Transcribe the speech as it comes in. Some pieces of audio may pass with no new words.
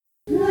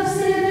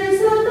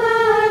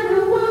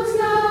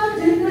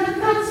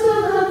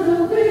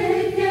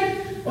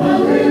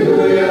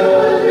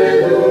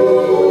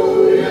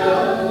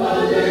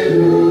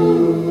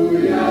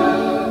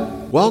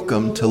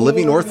Welcome to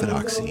Living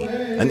Orthodoxy,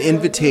 an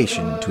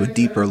invitation to a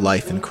deeper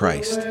life in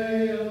Christ.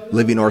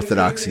 Living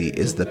Orthodoxy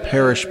is the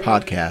parish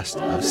podcast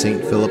of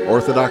St. Philip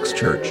Orthodox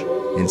Church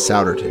in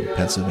Subdn,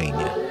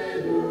 Pennsylvania.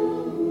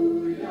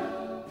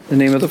 In the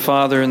name of the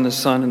Father, and the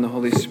Son, and the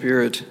Holy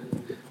Spirit.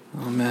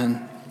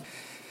 Amen.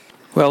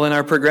 Well, in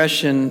our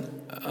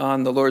progression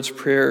on the Lord's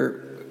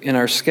Prayer, in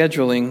our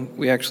scheduling,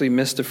 we actually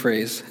missed a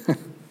phrase.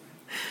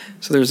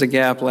 So there's a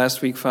gap.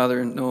 Last week,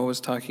 Father Noah was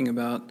talking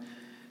about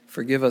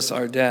forgive us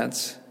our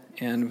debts,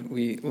 and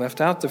we left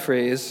out the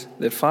phrase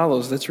that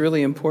follows that's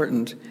really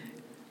important,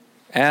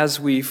 as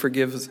we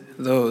forgive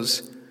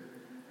those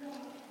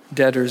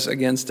debtors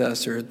against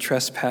us or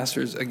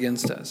trespassers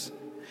against us.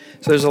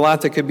 So there's a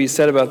lot that could be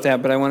said about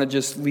that, but I want to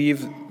just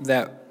leave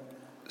that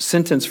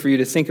sentence for you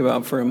to think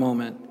about for a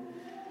moment.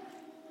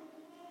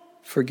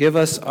 Forgive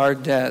us our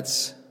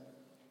debts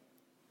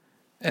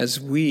as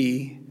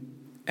we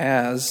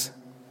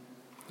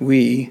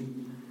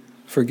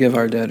forgive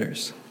our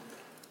debtors.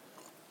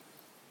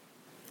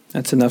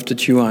 That's enough to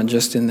chew on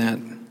just in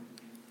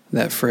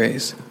that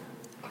phrase.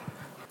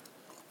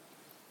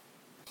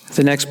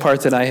 The next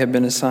part that I have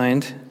been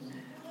assigned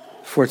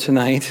for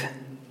tonight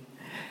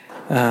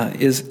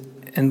is,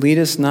 and lead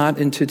us not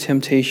into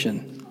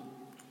temptation.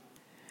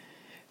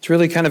 It's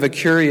really kind of a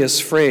curious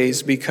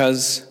phrase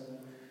because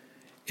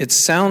it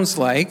sounds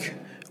like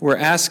we're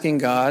asking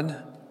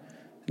God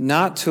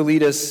not to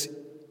lead us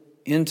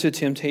into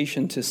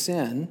temptation to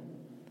sin,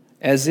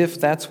 as if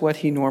that's what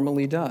he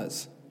normally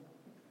does.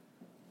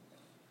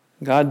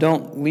 God,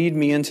 don't lead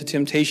me into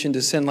temptation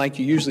to sin like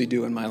you usually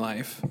do in my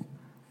life.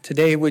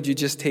 Today, would you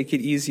just take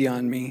it easy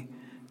on me?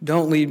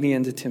 Don't lead me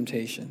into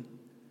temptation.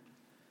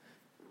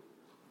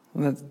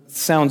 Well, that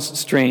sounds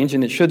strange,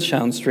 and it should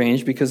sound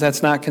strange, because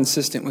that's not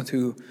consistent with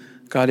who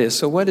God is.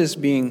 So what is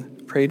being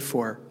prayed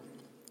for?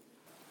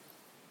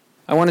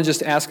 I want to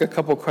just ask a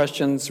couple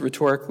questions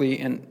rhetorically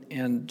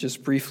and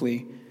just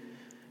briefly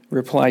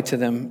reply to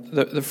them.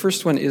 The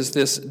first one is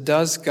this: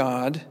 does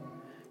God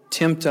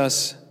tempt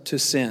us to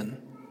sin?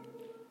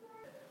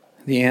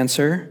 The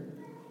answer,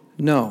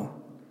 no.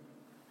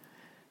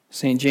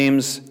 St.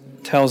 James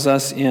tells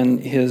us in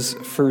his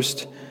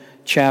first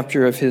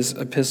chapter of his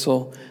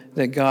epistle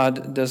that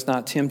God does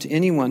not tempt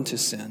anyone to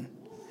sin.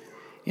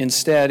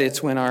 Instead,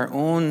 it's when our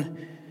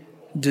own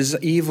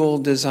evil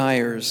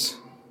desires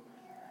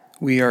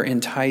we are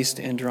enticed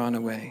and drawn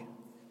away.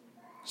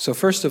 So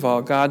first of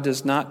all, God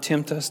does not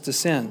tempt us to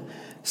sin.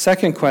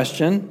 Second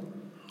question,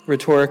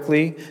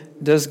 rhetorically,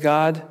 does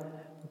God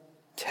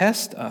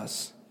test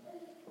us?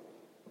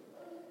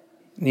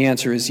 And the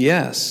answer is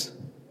yes.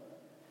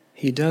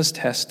 He does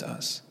test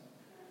us.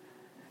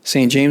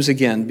 St. James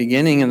again,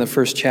 beginning in the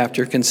first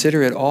chapter,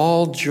 consider it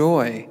all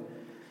joy,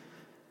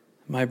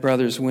 my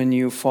brothers, when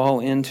you fall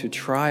into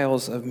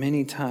trials of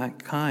many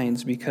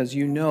kinds, because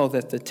you know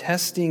that the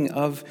testing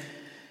of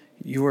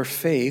your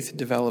faith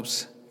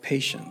develops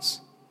patience.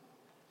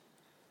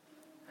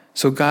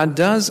 So God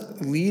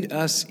does lead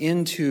us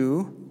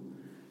into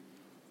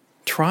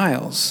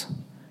trials,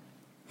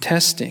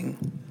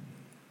 testing,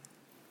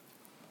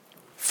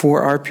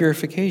 for our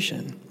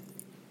purification.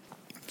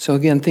 So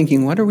again,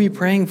 thinking, what are we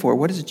praying for?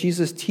 What is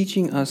Jesus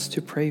teaching us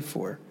to pray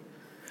for?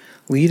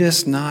 Lead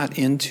us not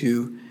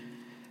into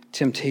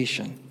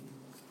temptation.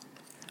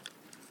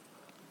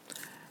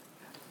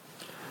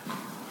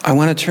 I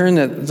want to turn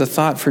the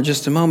thought for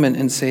just a moment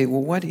and say,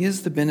 well, what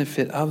is the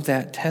benefit of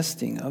that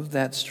testing, of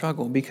that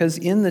struggle? Because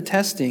in the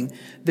testing,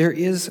 there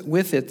is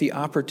with it the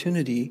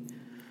opportunity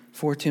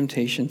for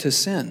temptation to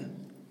sin.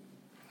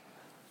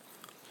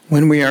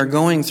 When we are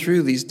going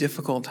through these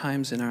difficult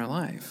times in our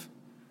life,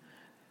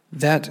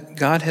 that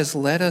God has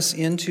led us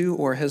into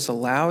or has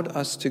allowed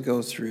us to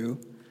go through,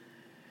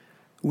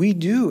 we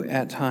do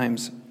at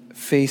times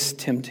face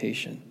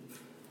temptation.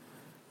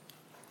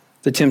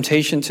 The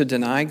temptation to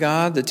deny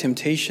God, the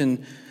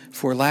temptation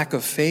for lack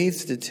of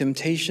faith, the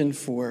temptation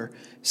for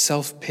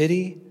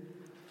self-pity,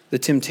 the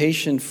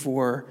temptation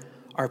for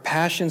our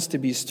passions to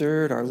be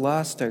stirred, our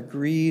lust, our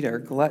greed, our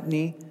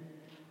gluttony,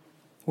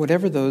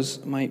 whatever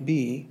those might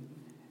be,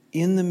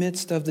 in the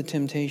midst of the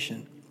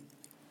temptation.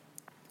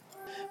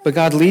 But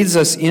God leads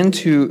us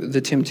into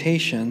the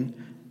temptation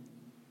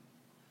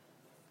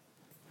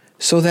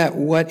so that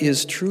what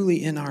is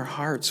truly in our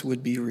hearts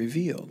would be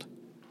revealed.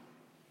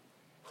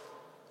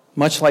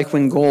 Much like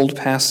when gold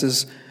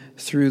passes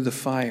through the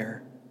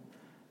fire,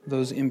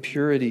 those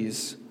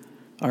impurities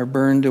are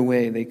burned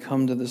away. They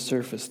come to the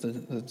surface.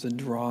 The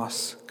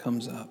dross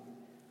comes up.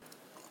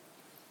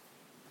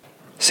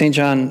 St.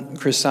 John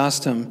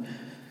Chrysostom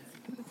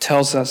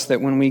tells us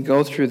that when we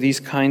go through these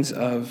kinds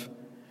of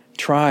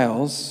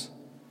trials,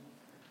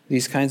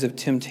 these kinds of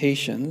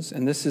temptations,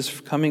 and this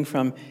is coming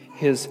from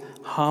his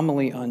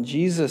homily on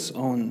Jesus'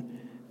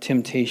 own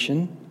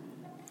temptation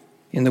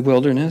in the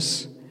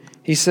wilderness,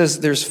 he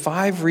says there's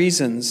 5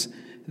 reasons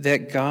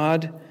that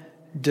God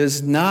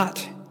does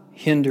not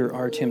hinder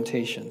our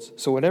temptations.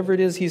 So whatever it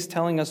is he's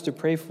telling us to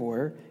pray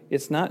for,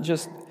 it's not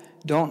just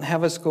don't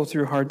have us go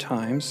through hard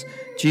times.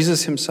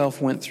 Jesus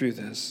himself went through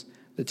this,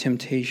 the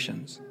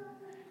temptations.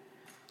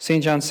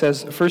 St. John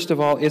says, first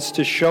of all, it's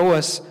to show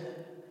us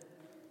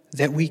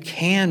that we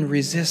can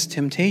resist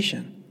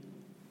temptation.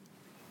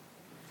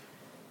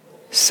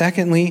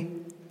 Secondly,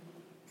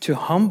 to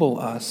humble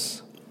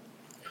us.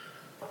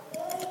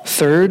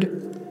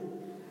 Third,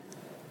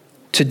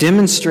 to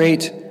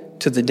demonstrate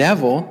to the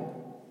devil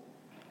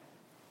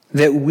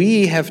that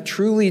we have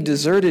truly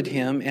deserted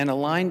him and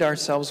aligned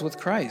ourselves with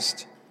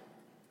Christ.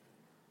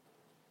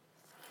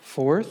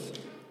 Fourth,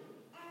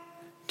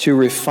 to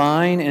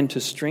refine and to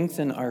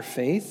strengthen our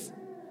faith.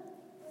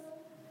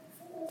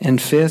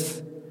 And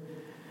fifth,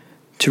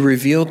 to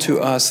reveal to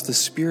us the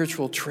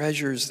spiritual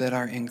treasures that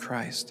are in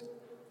Christ.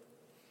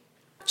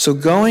 So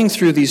going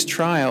through these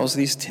trials,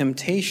 these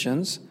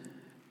temptations,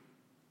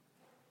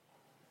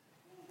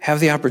 have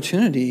the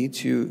opportunity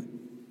to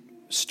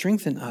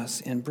strengthen us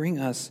and bring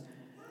us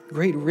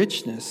great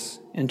richness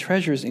and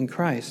treasures in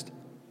Christ.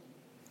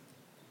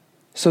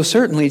 So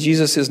certainly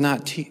Jesus is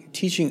not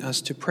teaching us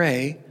to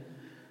pray,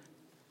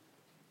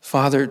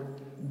 Father,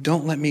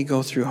 don't let me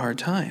go through hard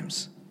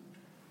times.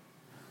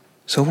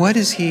 So what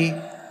is he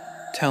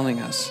telling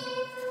us?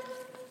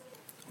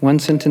 One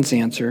sentence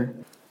answer,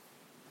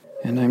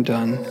 and I'm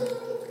done.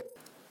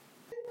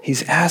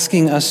 He's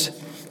asking us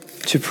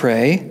to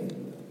pray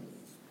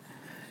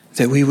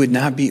that we would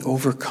not be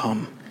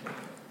overcome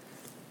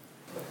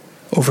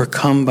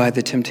by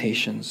the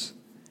temptations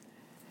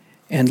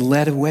and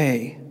led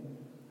away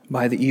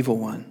by the evil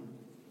one.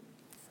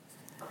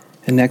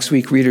 And next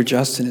week, Reader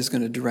Justin is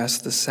going to address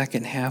the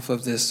second half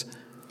of this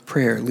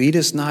prayer. Lead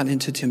us not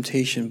into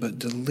temptation, but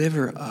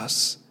deliver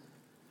us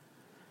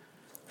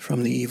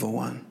from the evil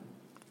one.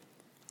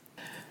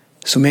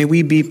 So may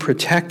we be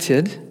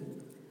protected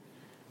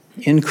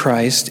in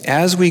Christ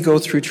as we go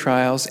through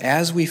trials,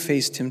 as we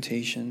face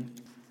temptation,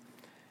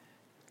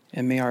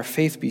 and may our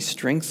faith be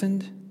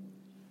strengthened,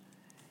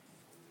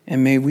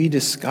 and may we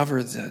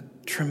discover the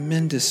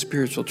tremendous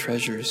spiritual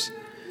treasures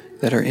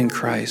that are in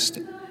Christ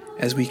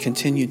as we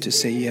continue to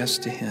say yes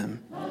to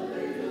him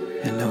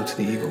and no to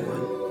the evil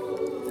one.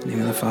 In the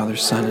name of the Father,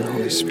 Son, and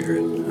Holy Spirit.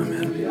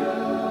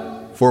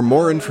 Amen. For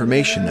more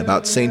information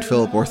about St.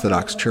 Philip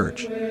Orthodox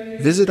Church,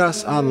 visit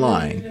us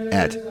online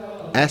at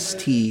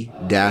st-philip.net.